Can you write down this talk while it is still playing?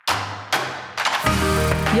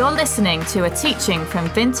You're listening to a teaching from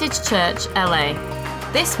Vintage Church LA.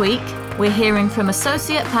 This week, we're hearing from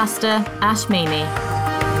Associate Pastor Ash Meany.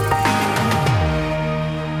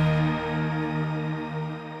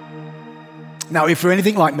 Now, if you're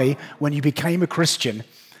anything like me, when you became a Christian,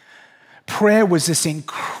 prayer was this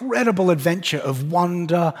incredible adventure of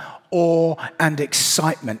wonder, awe, and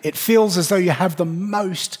excitement. It feels as though you have the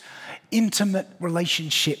most intimate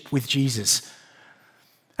relationship with Jesus.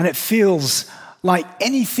 And it feels like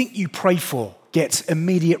anything you pray for gets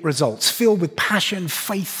immediate results, filled with passion,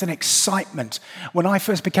 faith, and excitement. When I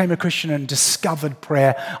first became a Christian and discovered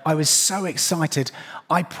prayer, I was so excited.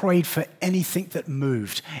 I prayed for anything that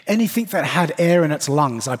moved, anything that had air in its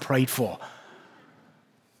lungs, I prayed for.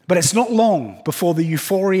 But it's not long before the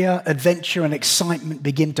euphoria, adventure, and excitement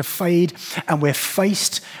begin to fade, and we're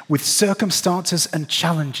faced with circumstances and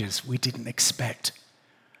challenges we didn't expect.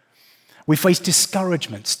 We face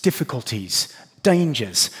discouragements, difficulties,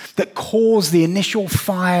 dangers that cause the initial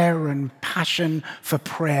fire and passion for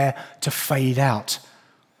prayer to fade out.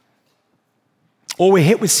 Or we're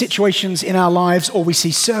hit with situations in our lives, or we see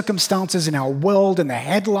circumstances in our world and the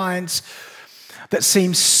headlines that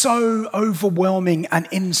seem so overwhelming and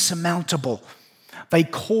insurmountable. They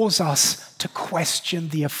cause us to question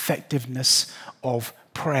the effectiveness of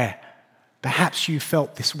prayer. Perhaps you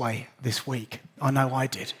felt this way this week. I know I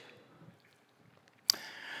did.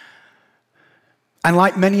 And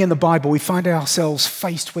like many in the Bible, we find ourselves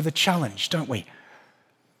faced with a challenge, don't we?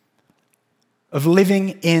 Of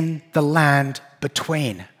living in the land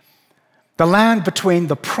between. The land between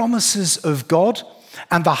the promises of God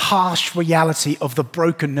and the harsh reality of the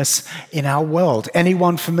brokenness in our world.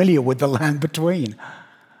 Anyone familiar with the land between?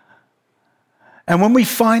 And when we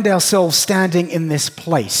find ourselves standing in this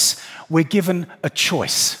place, we're given a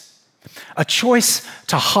choice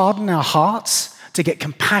to harden our hearts, to get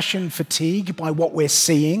compassion fatigued by what we're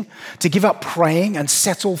seeing, to give up praying and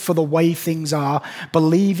settle for the way things are,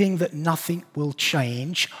 believing that nothing will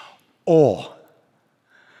change, or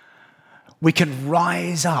we can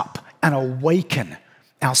rise up and awaken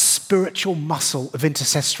our spiritual muscle of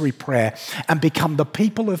intercessory prayer and become the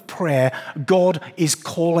people of prayer God is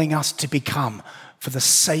calling us to become for the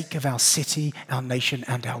sake of our city, our nation,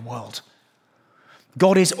 and our world.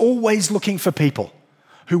 God is always looking for people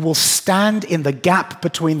who will stand in the gap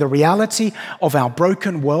between the reality of our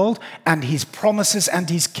broken world and his promises and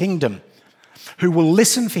his kingdom, who will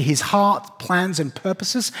listen for his heart, plans, and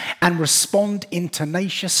purposes and respond in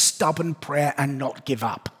tenacious, stubborn prayer and not give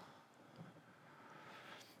up.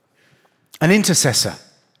 An intercessor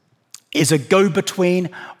is a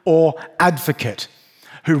go-between or advocate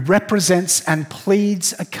who represents and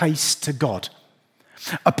pleads a case to God.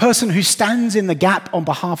 A person who stands in the gap on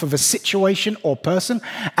behalf of a situation or person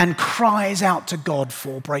and cries out to God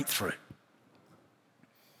for breakthrough.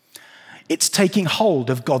 It's taking hold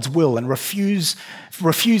of God's will and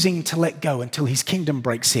refusing to let go until his kingdom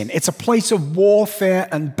breaks in. It's a place of warfare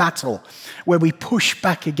and battle where we push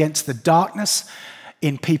back against the darkness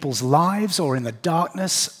in people's lives or in the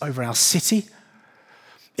darkness over our city.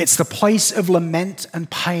 It's the place of lament and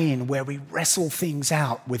pain where we wrestle things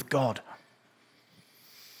out with God.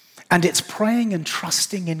 And it's praying and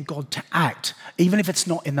trusting in God to act, even if it's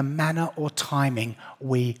not in the manner or timing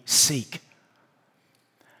we seek.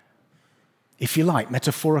 If you like,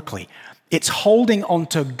 metaphorically, it's holding on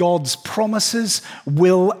to God's promises,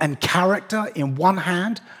 will, and character in one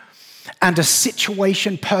hand, and a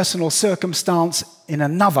situation, personal circumstance in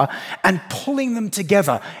another, and pulling them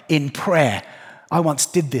together in prayer. I once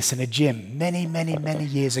did this in a gym many, many, many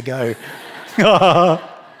years ago. The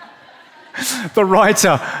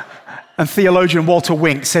writer and theologian Walter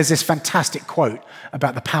Wink says this fantastic quote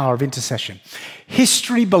about the power of intercession.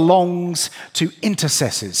 History belongs to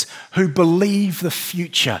intercessors who believe the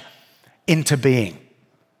future into being.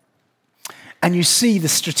 And you see the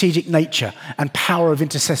strategic nature and power of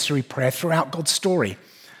intercessory prayer throughout God's story.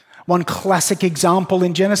 One classic example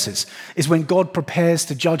in Genesis is when God prepares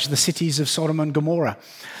to judge the cities of Sodom and Gomorrah.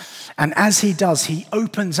 And as he does, he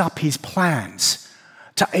opens up his plans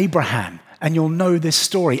to Abraham. And you'll know this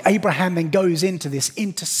story. Abraham then goes into this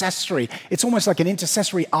intercessory, it's almost like an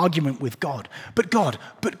intercessory argument with God. But God,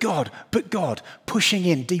 pushing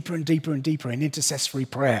in deeper and deeper and deeper in intercessory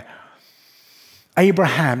prayer.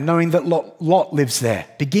 Abraham, knowing that Lot lives there,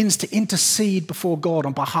 begins to intercede before God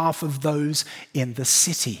on behalf of those in the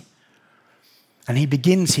city. And he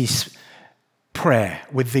begins his prayer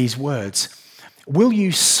with these words: "Will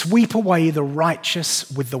you sweep away the righteous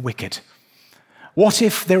with the wicked? What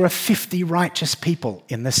if there are 50 righteous people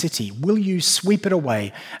in the city? Will you sweep it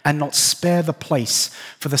away and not spare the place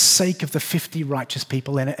for the sake of the 50 righteous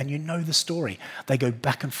people in it? And you know the story. They go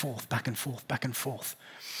back and forth, back and forth, back and forth.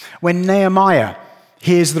 When Nehemiah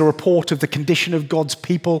hears the report of the condition of God's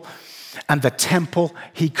people and the temple,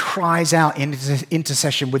 he cries out in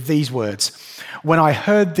intercession with these words. When I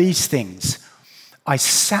heard these things, I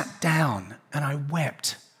sat down and I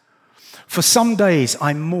wept. For some days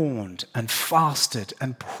I mourned and fasted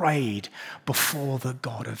and prayed before the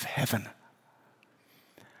God of heaven.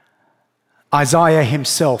 Isaiah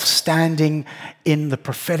himself, standing in the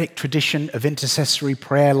prophetic tradition of intercessory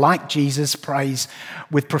prayer, like Jesus, prays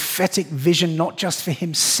with prophetic vision, not just for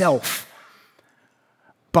himself,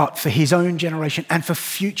 but for his own generation and for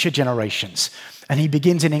future generations. And he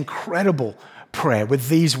begins an incredible prayer with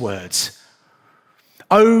these words.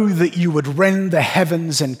 Oh, that you would rend the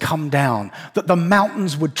heavens and come down, that the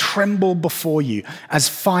mountains would tremble before you as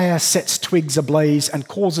fire sets twigs ablaze and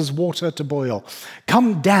causes water to boil.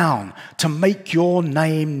 Come down to make your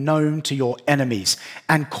name known to your enemies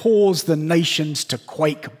and cause the nations to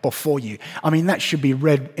quake before you. I mean, that should be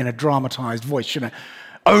read in a dramatized voice, shouldn't it?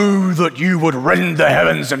 Oh, that you would rend the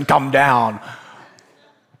heavens and come down.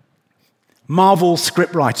 Marvel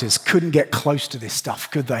scriptwriters couldn't get close to this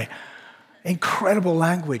stuff, could they? Incredible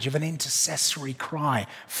language of an intercessory cry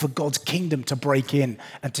for God's kingdom to break in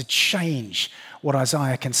and to change what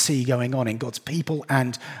Isaiah can see going on in God's people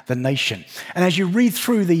and the nation. And as you read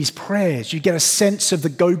through these prayers, you get a sense of the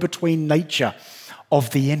go-between nature of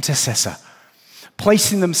the intercessor,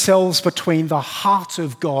 placing themselves between the heart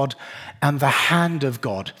of God and the hand of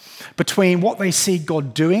God, between what they see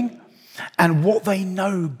God doing and what they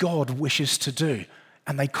know God wishes to do.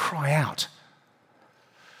 And they cry out.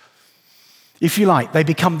 If you like, they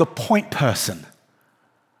become the point person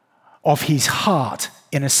of his heart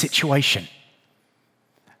in a situation.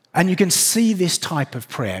 And you can see this type of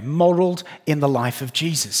prayer modeled in the life of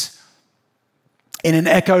Jesus. In an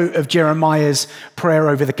echo of Jeremiah's prayer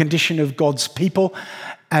over the condition of God's people,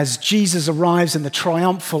 as Jesus arrives in the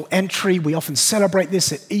triumphal entry, we often celebrate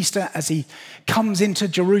this at Easter as he comes into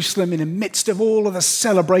Jerusalem in the midst of all of the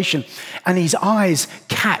celebration, and his eyes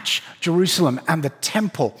catch Jerusalem and the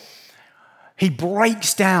temple. He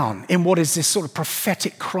breaks down in what is this sort of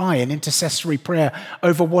prophetic cry and intercessory prayer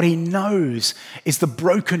over what he knows is the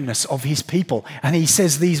brokenness of his people. And he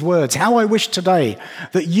says these words, how I wish today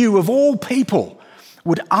that you of all people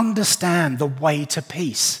would understand the way to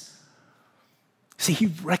peace. See,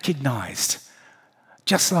 he recognized,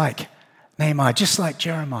 just like Nehemiah, just like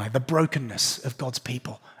Jeremiah, the brokenness of God's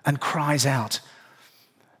people and cries out.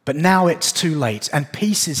 But now it's too late and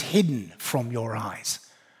peace is hidden from your eyes.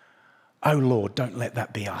 Oh Lord, don't let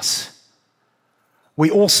that be us.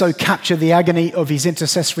 We also capture the agony of his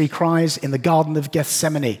intercessory cries in the Garden of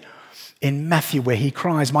Gethsemane in Matthew, where he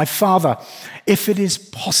cries, my Father, if it is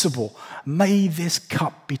possible, may this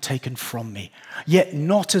cup be taken from me, yet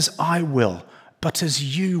not as I will, but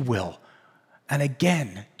as you will. And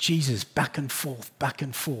again, Jesus back and forth,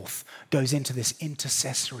 goes into this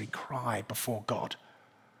intercessory cry before God.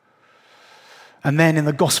 And then in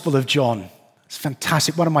the Gospel of John, it's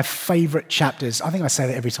fantastic. One of my favorite chapters. I think I say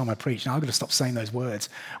that every time I preach. Now I've got to stop saying those words.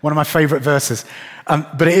 One of my favorite verses.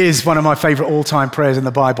 But it is one of my favorite all-time prayers in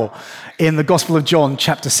the Bible. In the Gospel of John,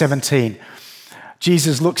 chapter 17,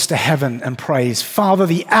 Jesus looks to heaven and prays, Father,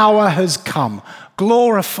 the hour has come.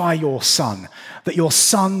 Glorify your Son, that your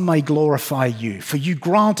Son may glorify you. For you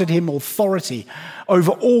granted him authority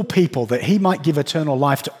over all people, that he might give eternal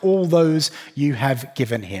life to all those you have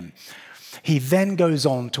given him. He then goes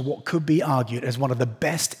on to what could be argued as one of the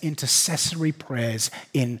best intercessory prayers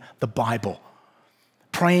in the Bible,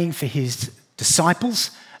 praying for his disciples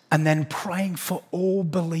and then praying for all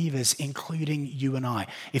believers, including you and I.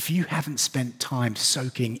 If you haven't spent time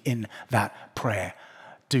soaking in that prayer,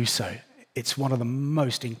 do so. It's one of the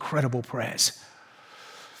most incredible prayers.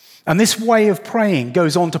 And this way of praying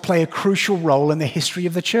goes on to play a crucial role in the history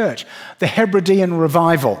of the church. The Hebridean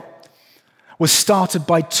revival was started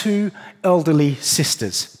by two elderly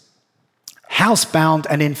sisters, housebound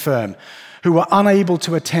and infirm, who were unable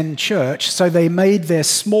to attend church, so they made their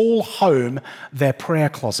small home their prayer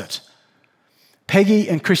closet. Peggy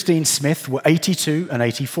and Christine Smith were 82 and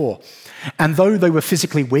 84, and though they were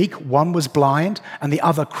physically weak, one was blind and the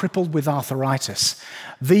other crippled with arthritis.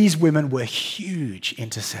 These women were huge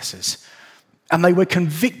intercessors, and they were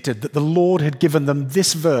convicted that the Lord had given them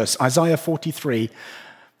this verse, Isaiah 44,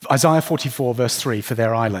 verse 3, for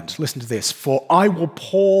their island. Listen to this. For I will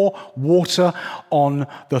pour water on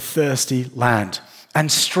the thirsty land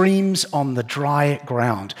and streams on the dry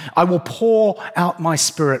ground. I will pour out my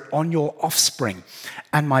Spirit on your offspring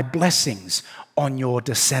and my blessings on your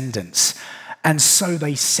descendants. And so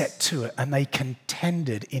they set to it, and they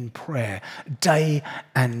contended in prayer day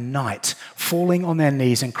and night, falling on their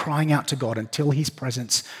knees and crying out to God until his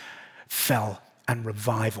presence fell and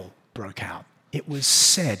revival broke out. It was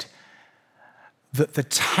said that the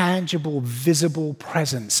tangible, visible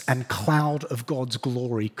presence and cloud of God's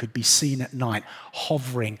glory could be seen at night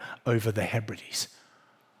hovering over the Hebrides.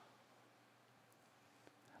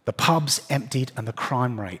 The pubs emptied and the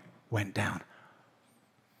crime rate went down.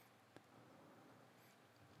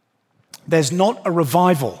 There's not a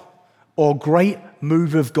revival or great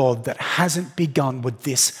move of God that hasn't begun with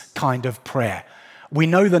this kind of prayer. We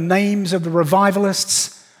know the names of the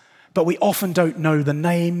revivalists, but we often don't know the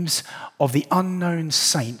names of the unknown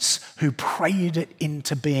saints who prayed it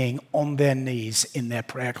into being on their knees in their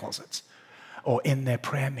prayer closets or in their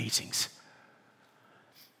prayer meetings.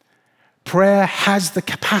 Prayer has the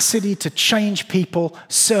capacity to change people,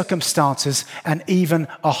 circumstances, and even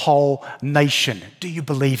a whole nation. Do you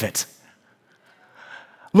believe it?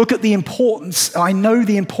 Look at the importance. I know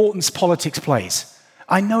the importance politics plays.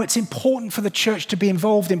 I know it's important for the church to be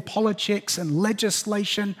involved in politics and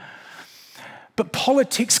legislation, but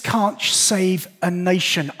politics can't save a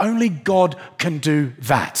nation. Only God can do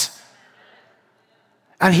that.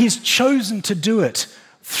 And he's chosen to do it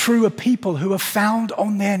through a people who are found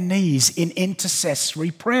on their knees in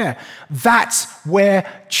intercessory prayer. That's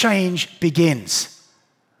where change begins.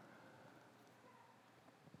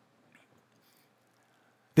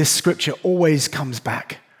 This scripture always comes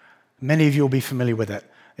back. Many of you will be familiar with it.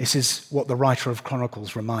 This is what the writer of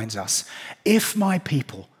Chronicles reminds us. If my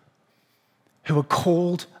people who are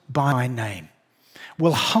called by my name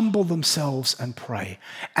will humble themselves and pray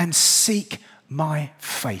and seek my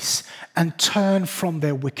face and turn from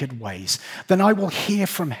their wicked ways, then I will hear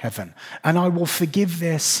from heaven and I will forgive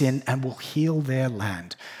their sin and will heal their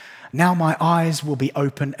land. Now my eyes will be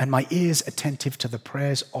open and my ears attentive to the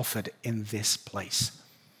prayers offered in this place.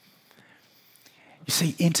 You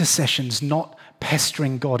see, intercession's not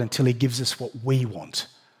pestering God until he gives us what we want.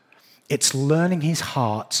 It's learning his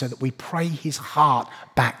heart so that we pray his heart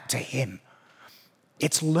back to him.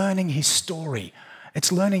 It's learning his story.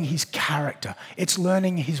 It's learning his character. It's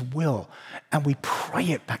learning his will. And we pray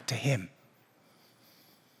it back to him.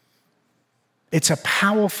 It's a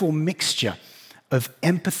powerful mixture of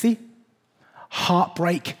empathy,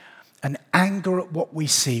 heartbreak, and anger at what we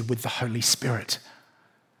see with the Holy Spirit.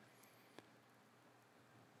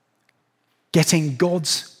 Getting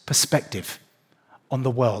God's perspective on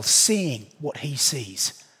the world, seeing what he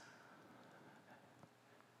sees,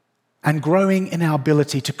 and growing in our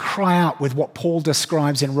ability to cry out with what Paul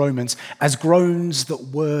describes in Romans as groans that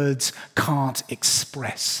words can't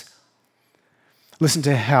express. Listen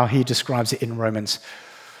to how he describes it in Romans.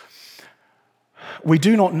 We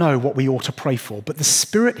do not know what we ought to pray for, but the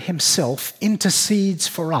Spirit himself intercedes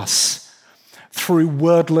for us through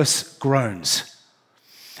wordless groans.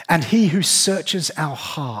 And he who searches our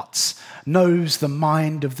hearts knows the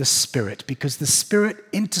mind of the Spirit, because the Spirit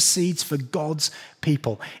intercedes for God's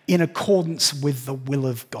people in accordance with the will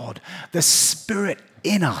of God. The Spirit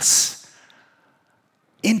in us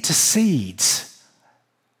intercedes.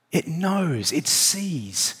 It knows, it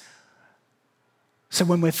sees. So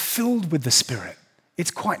when we're filled with the Spirit,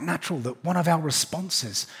 it's quite natural that one of our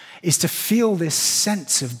responses is to feel this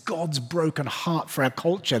sense of God's broken heart for our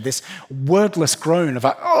culture, this wordless groan of,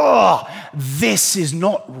 oh, this is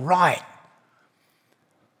not right.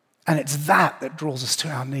 And it's that draws us to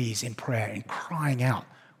our knees in prayer, in crying out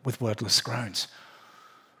with wordless groans.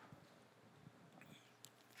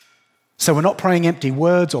 So we're not praying empty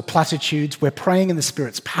words or platitudes. We're praying in the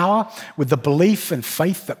Spirit's power with the belief and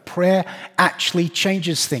faith that prayer actually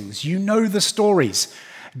changes things. You know the stories.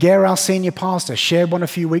 Gare, our senior pastor, shared one a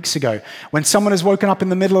few weeks ago. When someone has woken up in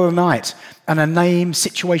the middle of the night and a name,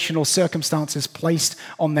 situation, or circumstance is placed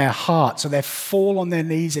on their heart, so they fall on their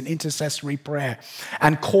knees in intercessory prayer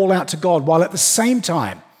and call out to God, while at the same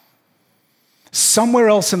time, somewhere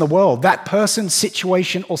else in the world, that person,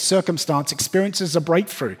 situation, or circumstance experiences a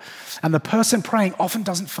breakthrough. And the person praying often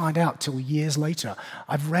doesn't find out till years later.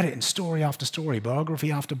 I've read it in story after story, biography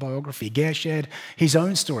after biography. Gare shared his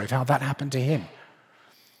own story of how that happened to him.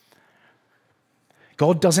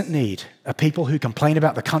 God doesn't need a people who complain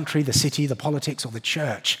about the country, the city, the politics, or the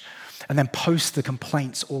church, and then post the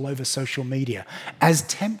complaints all over social media. As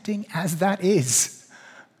tempting as that is,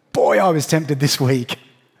 boy, I was tempted this week.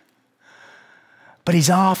 But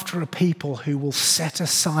he's after a people who will set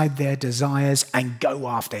aside their desires and go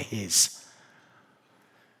after his.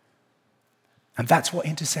 And that's what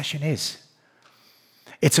intercession is.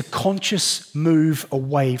 It's a conscious move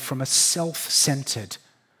away from a self-centered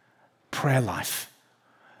prayer life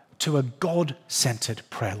to a God-centered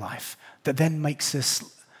prayer life that then makes us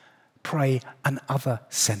pray an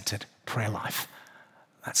other-centered prayer life.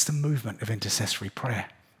 That's the movement of intercessory prayer.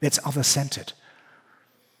 It's other-centered.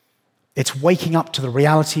 It's waking up to the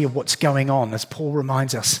reality of what's going on, as Paul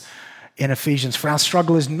reminds us in Ephesians. For our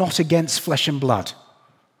struggle is not against flesh and blood,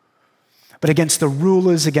 but against the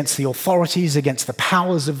rulers, against the authorities, against the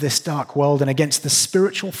powers of this dark world, and against the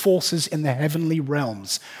spiritual forces in the heavenly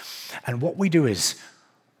realms. And what we do is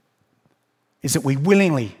that we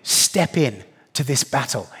willingly step in to this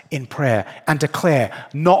battle in prayer and declare,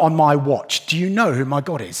 not on my watch. Do you know who my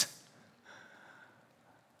God is?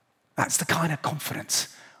 That's the kind of confidence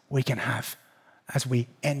we can have as we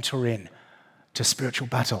enter in to spiritual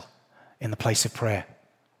battle in the place of prayer.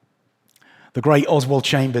 The great Oswald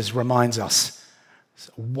Chambers reminds us,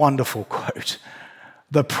 it's a wonderful quote,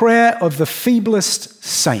 the prayer of the feeblest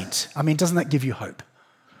saint. I mean, doesn't that give you hope?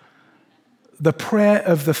 The prayer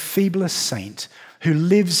of the feeblest saint who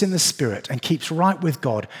lives in the Spirit and keeps right with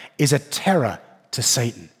God is a terror to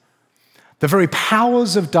Satan. The very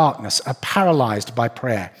powers of darkness are paralyzed by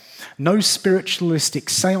prayer. No spiritualistic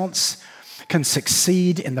seance can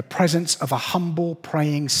succeed in the presence of a humble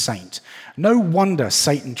praying saint. No wonder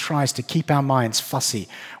Satan tries to keep our minds fussy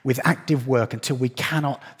with active work until we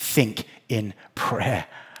cannot think in prayer.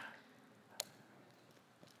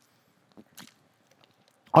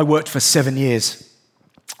 I worked for 7 years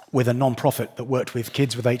with a non-profit that worked with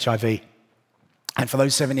kids with HIV. And for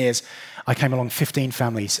those 7 years, I came along 15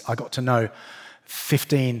 families. I got to know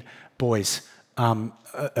 15 boys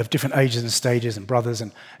of different ages and stages and brothers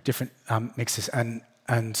and different mixes. And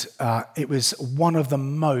it was one of the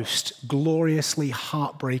most gloriously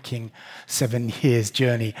heartbreaking 7 years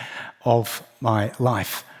journey of my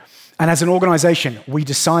life. And as an organization, we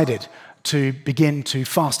decided to begin to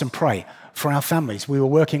fast and pray for our families. We were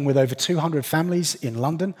working with over 200 families in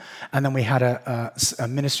London, and then we had a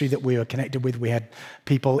ministry that we were connected with. We had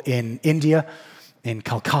people in India, in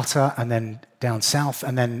Calcutta, and then down south,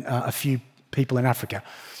 and then a few people in Africa.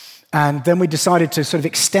 And then we decided to sort of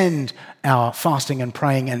extend our fasting and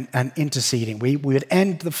praying and interceding. We would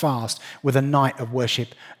end the fast with a night of worship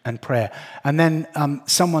and prayer. And then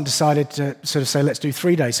someone decided to sort of say, let's do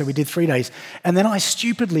 3 days. So we did 3 days. And then I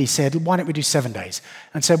stupidly said, why don't we do 7 days?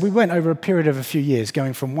 And so we went over a period of a few years,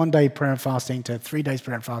 going from 1 day prayer and fasting to 3 days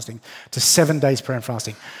prayer and fasting to 7 days prayer and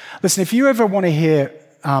fasting. Listen, if you ever want to hear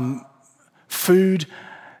food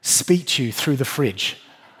speak to you through the fridge,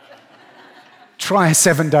 try a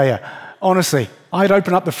 7-dayer. Honestly, I'd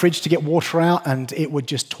open up the fridge to get water out and it would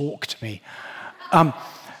just talk to me.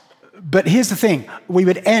 But here's the thing. We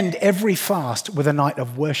would end every fast with a night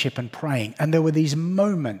of worship and praying. And there were these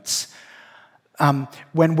moments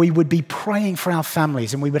when we would be praying for our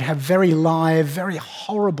families and we would have very live, very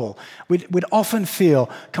horrible. We'd often feel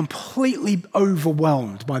completely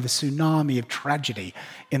overwhelmed by the tsunami of tragedy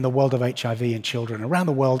in the world of HIV in children around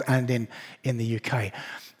the world and in the UK.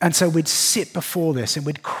 And so we'd sit before this and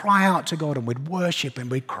we'd cry out to God and we'd worship and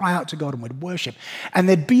we'd cry out to God and we'd worship. And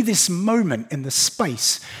there'd be this moment in the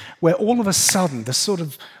space where all of a sudden the sort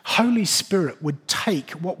of Holy Spirit would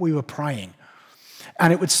take what we were praying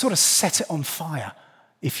and it would sort of set it on fire,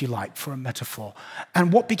 if you like, for a metaphor.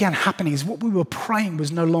 And what began happening is what we were praying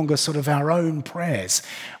was no longer sort of our own prayers.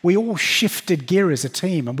 We all shifted gear as a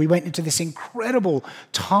team and we went into this incredible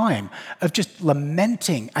time of just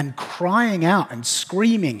lamenting and crying out and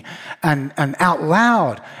screaming and out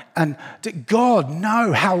loud. And God,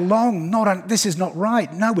 no, how long? This is not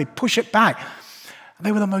right. No, we push it back. And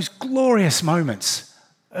they were the most glorious moments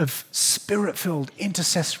of spirit-filled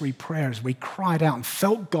intercessory prayer as we cried out and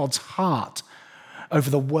felt God's heart over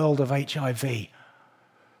the world of HIV.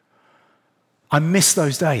 I miss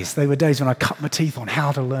those days. They were days when I cut my teeth on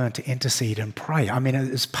how to learn to intercede and pray. I mean,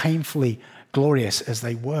 as painfully glorious as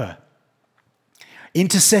they were.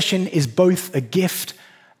 Intercession is both a gift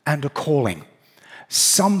and a calling.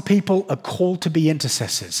 Some people are called to be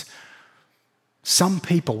intercessors. Some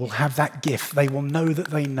people will have that gift. They will know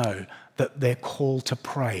that they're called to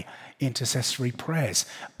pray intercessory prayers.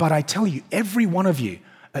 But I tell you, every one of you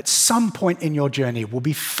at some point in your journey will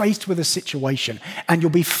be faced with a situation and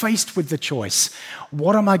you'll be faced with the choice.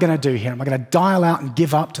 What am I going to do here? Am I going to dial out and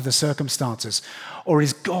give up to the circumstances? Or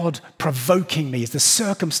is God provoking me? Is the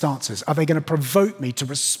circumstances, are they going to provoke me to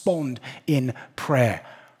respond in prayer?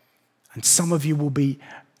 And some of you will be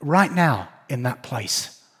right now in that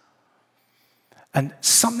place. And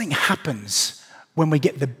something happens when we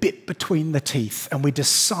get the bit between the teeth and we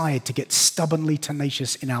decide to get stubbornly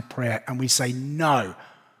tenacious in our prayer and we say, no,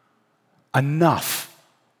 enough.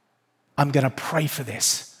 I'm going to pray for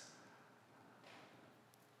this.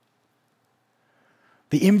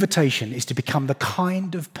 The invitation is to become the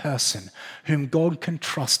kind of person whom God can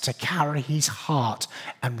trust to carry his heart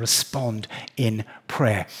and respond in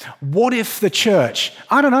prayer. What if the church,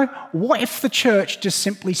 what if the church just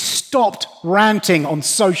simply stopped ranting on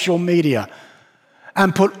social media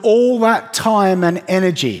and put all that time and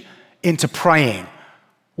energy into praying?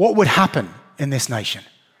 What would happen in this nation?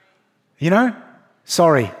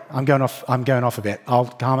 Sorry, I'm going off a bit. I'll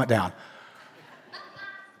calm it down.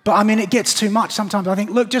 But it gets too much sometimes. I think,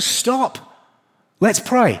 look, just stop. Let's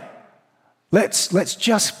pray. Let's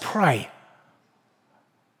just pray.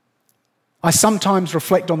 I sometimes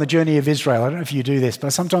reflect on the journey of Israel. I don't know if you do this, but I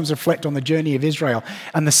sometimes reflect on the journey of Israel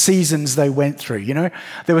and the seasons they went through. There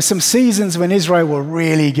were some seasons when Israel were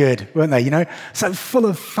really good, weren't they? So full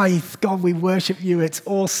of faith. God, we worship you. It's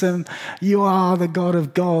awesome. You are the God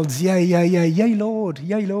of gods. Yay, yay, yay. Yay, Lord.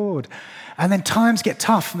 Yay, Lord. And then times get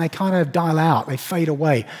tough and they kind of dial out. They fade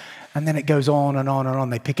away. And then it goes on and on and on.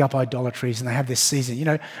 They pick up idolatries and they have this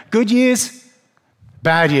season. Good years,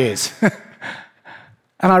 bad years.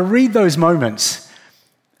 And I read those moments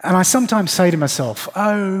and I sometimes say to myself,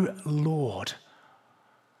 oh, Lord,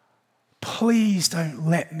 please don't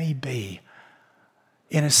let me be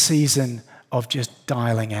in a season of just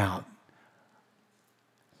dialing out.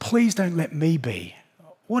 Please don't let me be.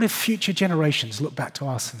 What if future generations look back to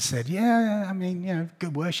us and said,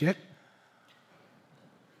 good worship.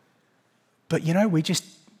 But, we just,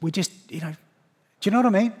 do you know what I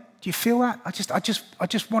mean? Do you feel that? I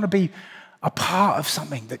just want to be a part of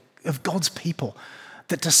something of God's people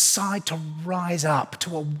that decide to rise up,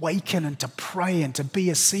 to awaken and to pray and to be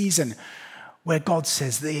a season where God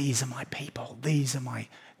says, these are my people, these are my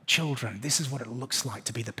children. This is what it looks like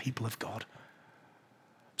to be the people of God.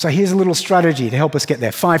 So here's a little strategy to help us get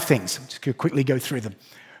there. 5 things. I'm just going to quickly go through them.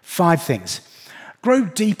 5 things. Grow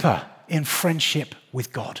deeper in friendship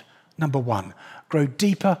with God. Number 1, grow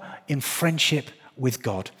deeper in friendship with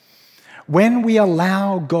God. When we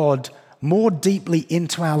allow God more deeply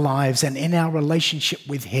into our lives and in our relationship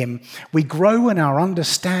with him, we grow in our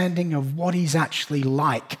understanding of what he's actually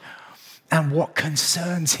like and what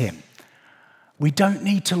concerns him. We don't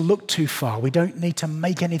need to look too far. We don't need to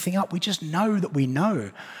make anything up. We just know that we know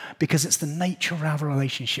because it's the nature of our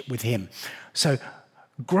relationship with him. So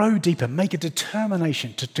grow deeper. Make a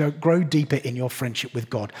determination to grow deeper in your friendship with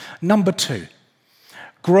God. Number 2,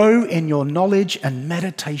 grow in your knowledge and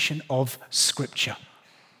meditation of Scripture.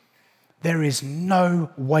 There is no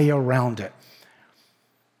way around it.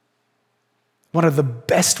 One of the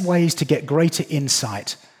best ways to get greater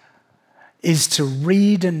insight is to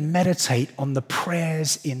read and meditate on the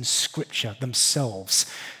prayers in Scripture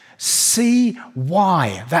themselves. See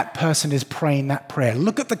why that person is praying that prayer.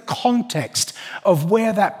 Look at the context of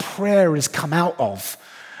where that prayer has come out of.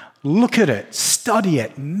 Look at it, study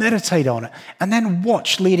it, meditate on it, and then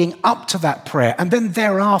watch leading up to that prayer. And then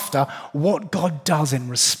thereafter, what God does in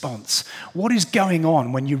response. What is going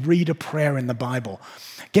on when you read a prayer in the Bible?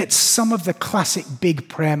 Get some of the classic big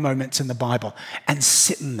prayer moments in the Bible and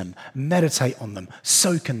sit in them, meditate on them,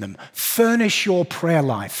 soak in them. Furnish your prayer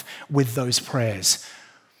life with those prayers.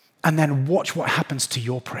 And then watch what happens to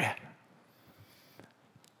your prayer.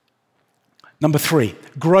 Number 3,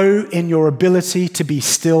 grow in your ability to be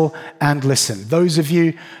still and listen. Those of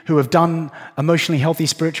you who have done emotionally healthy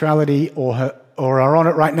spirituality or are on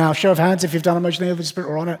it right now, show of hands if you've done emotionally healthy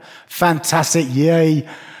spirituality or on it. Fantastic, yay.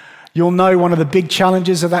 You'll know one of the big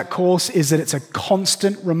challenges of that course is that it's a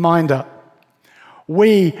constant reminder.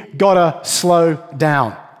 We gotta slow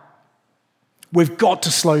down. We've got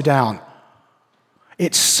to slow down.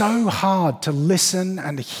 It's so hard to listen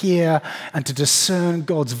and hear and to discern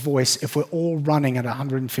God's voice if we're all running at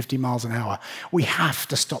 150 miles an hour. We have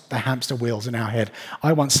to stop the hamster wheels in our head.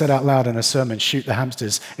 I once said out loud in a sermon, shoot the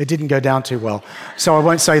hamsters. It didn't go down too well, so I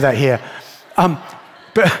won't say that here.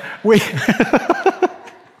 But we...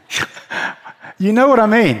 You know what I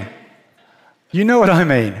mean? You know what I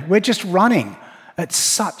mean? We're just running at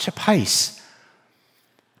such a pace.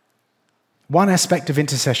 One aspect of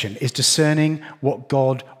intercession is discerning what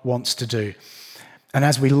God wants to do. And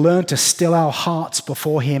as we learn to still our hearts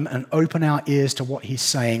before him and open our ears to what he's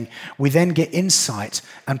saying, we then get insight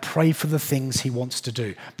and pray for the things he wants to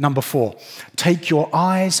do. Number 4, take your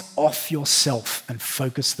eyes off yourself and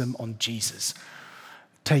focus them on Jesus.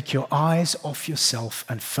 Take your eyes off yourself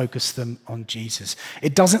and focus them on Jesus.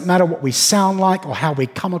 It doesn't matter what we sound like or how we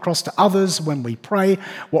come across to others when we pray.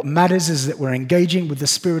 What matters is that we're engaging with the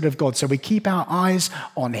Spirit of God. So we keep our eyes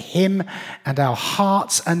on Him, and our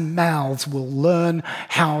hearts and mouths will learn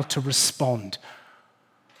how to respond.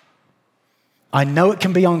 I know it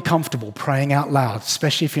can be uncomfortable praying out loud,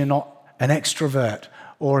 especially if you're not an extrovert,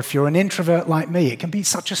 or if you're an introvert like me. It can be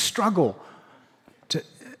such a struggle.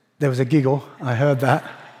 There was a giggle, I heard that.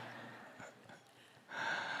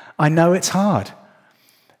 I know it's hard,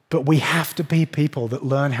 but we have to be people that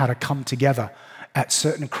learn how to come together at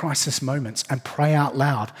certain crisis moments and pray out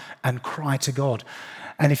loud and cry to God.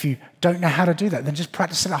 And if you don't know how to do that, then just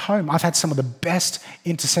practice it at home. I've had some of the best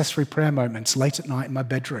intercessory prayer moments late at night in my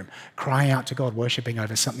bedroom, crying out to God, worshiping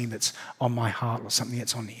over something that's on my heart or something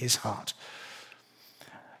that's on His heart.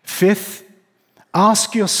 Fifth,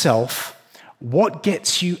 ask yourself, what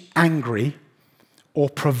gets you angry or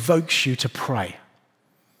provokes you to pray?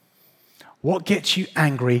 What gets you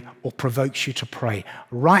angry or provokes you to pray?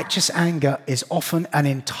 Righteous anger is often an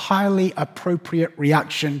entirely appropriate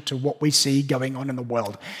reaction to what we see going on in the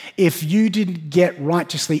world. If you didn't get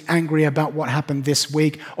righteously angry about what happened this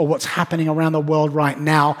week or what's happening around the world right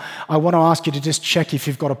now, I want to ask you to just check if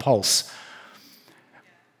you've got a pulse.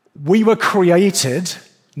 We were created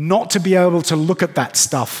not to be able to look at that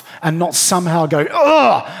stuff and not somehow go,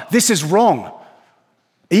 oh, this is wrong.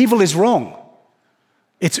 Evil is wrong.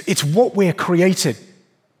 It's what we're created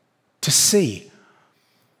to see.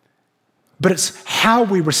 But it's how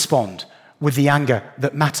we respond with the anger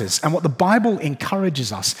that matters. And what the Bible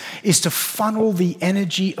encourages us is to funnel the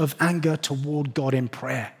energy of anger toward God in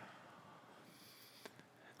prayer.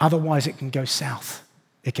 Otherwise, it can go south.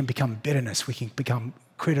 It can become bitterness. We can become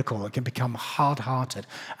critical. It can become hard-hearted.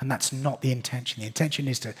 And that's not the intention. The intention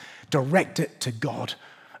is to direct it to God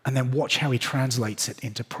and then watch how He translates it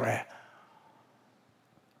into prayer.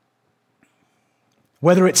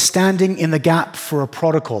 Whether it's standing in the gap for a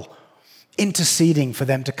prodigal, interceding for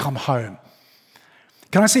them to come home.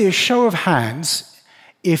 Can I see a show of hands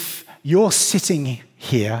if you're sitting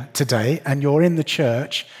here today and you're in the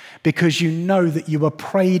church because you know that you were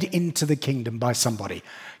prayed into the kingdom by somebody?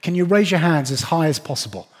 Can you raise your hands as high as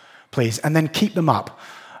possible, please, and then keep them up?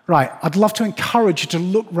 Right, I'd love to encourage you to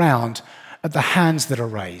look round at the hands that are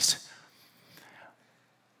raised.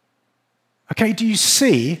 Okay, do you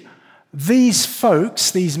see these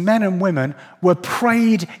folks, these men and women, were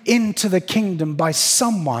prayed into the kingdom by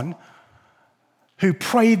someone who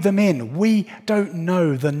prayed them in? We don't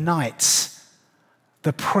know the nights,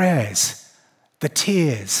 the prayers, the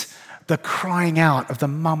tears, the crying out of the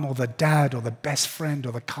mum or the dad or the best friend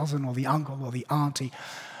or the cousin or the uncle or the auntie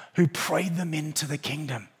who prayed them into the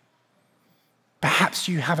kingdom. Perhaps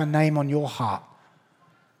you have a name on your heart.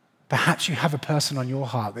 Perhaps you have a person on your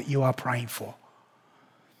heart that you are praying for.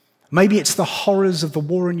 Maybe it's the horrors of the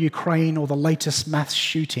war in Ukraine or the latest mass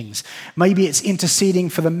shootings. Maybe it's interceding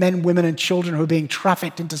for the men, women, and children who are being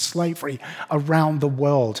trafficked into slavery around the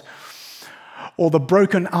world. Or the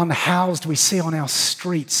broken, unhoused we see on our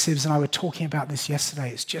streets. Sibs and I were talking about this yesterday.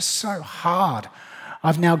 It's just so hard.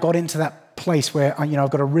 I've now got into that place where I've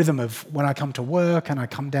got a rhythm of when I come to work and I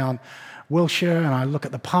come down Wilshire and I look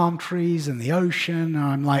at the palm trees and the ocean and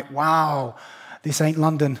I'm like, wow, this ain't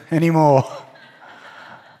London anymore.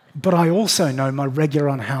 But I also know my regular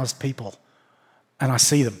unhoused people, and I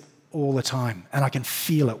see them all the time, and I can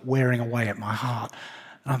feel it wearing away at my heart.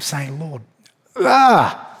 And I'm saying, Lord,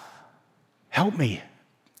 help me.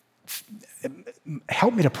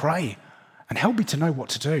 Help me to pray, and help me to know what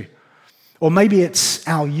to do. Or maybe it's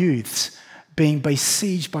our youths being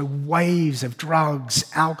besieged by waves of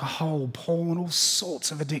drugs, alcohol, porn, all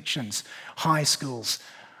sorts of addictions, high schools.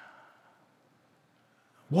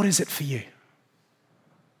 What is it for you?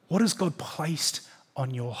 What has God placed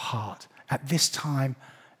on your heart at this time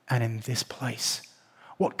and in this place?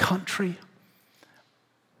 What country?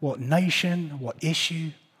 What nation? What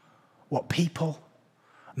issue? What people?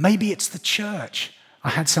 Maybe it's the church. I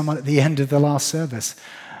had someone at the end of the last service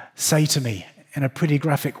say to me in a pretty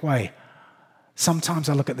graphic way, sometimes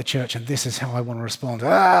I look at the church and this is how I want to respond. And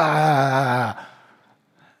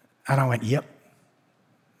I went, yep,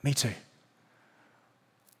 me too.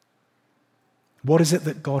 What is it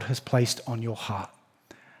that God has placed on your heart?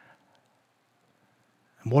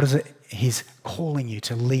 And what is it He's calling you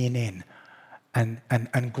to lean in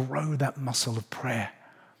and grow that muscle of prayer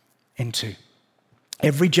into?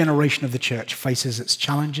 Every generation of the church faces its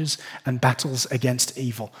challenges and battles against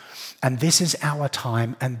evil. And this is our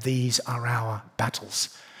time and these are our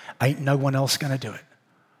battles. Ain't no one else going to do it.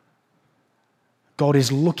 God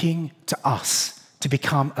is looking to us to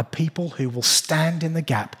become a people who will stand in the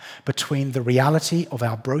gap between the reality of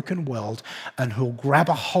our broken world and who will grab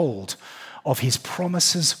a hold of his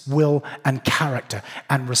promises, will, and character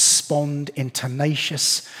and respond in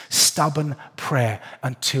tenacious, stubborn prayer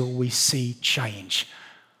until we see change.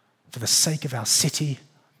 For the sake of our city,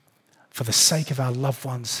 for the sake of our loved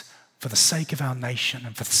ones, for the sake of our nation,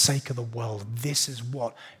 and for the sake of the world, this is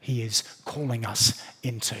what he is calling us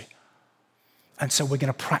into. And so we're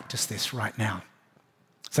going to practice this right now.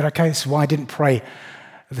 Is that okay? This is why I didn't pray at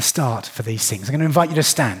the start for these things. I'm going to invite you to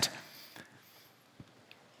stand.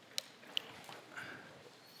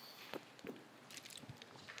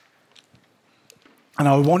 And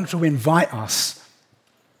I want to invite us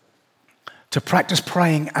to practice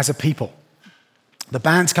praying as a people. The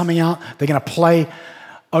band's coming out. They're going to play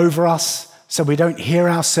over us so we don't hear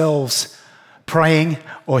ourselves praying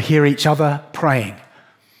or hear each other praying.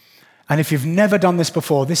 And if you've never done this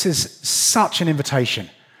before, this is such an invitation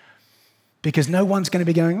because no one's going to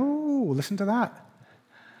be going, oh, listen to that.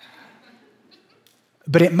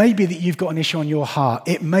 But it may be that you've got an issue on your heart.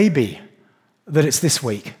 It may be that it's this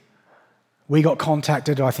week. We got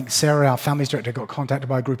contacted, I think Sarah, our families director, got contacted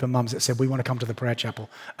by a group of mums that said, we want to come to the prayer chapel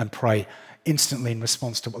and pray instantly in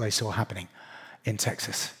response to what they saw happening in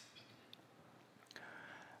Texas.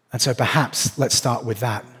 And so perhaps let's start with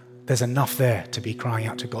that. There's enough there to be crying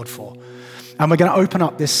out to God for. And we're going to open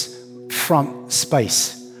up this front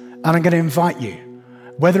space. And I'm going to invite you,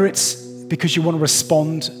 whether it's because you want to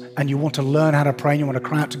respond and you want to learn how to pray and you want to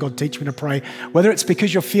cry out to God, teach me to pray, whether it's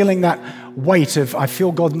because you're feeling that weight of, I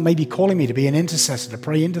feel God may be calling me to be an intercessor, to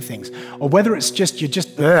pray into things, or whether it's just, you're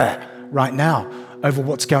just right now over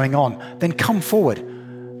what's going on, then come forward.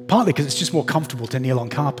 Partly because it's just more comfortable to kneel on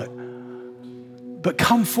carpet. But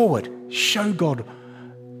come forward, show God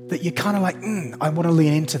that you're kind of like, I want to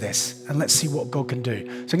lean into this and let's see what God can do.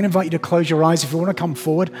 So I'm going to invite you to close your eyes. If you want to come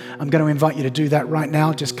forward, I'm going to invite you to do that right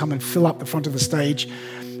now. Just come and fill up the front of the stage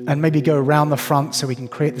and maybe go around the front so we can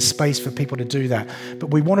create the space for people to do that. But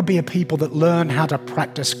we want to be a people that learn how to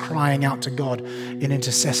practice crying out to God in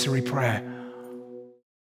intercessory prayer.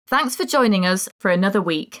 Thanks for joining us for another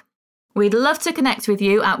week. We'd love to connect with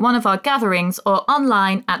you at one of our gatherings or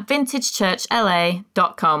online at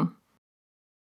vintagechurchla.com.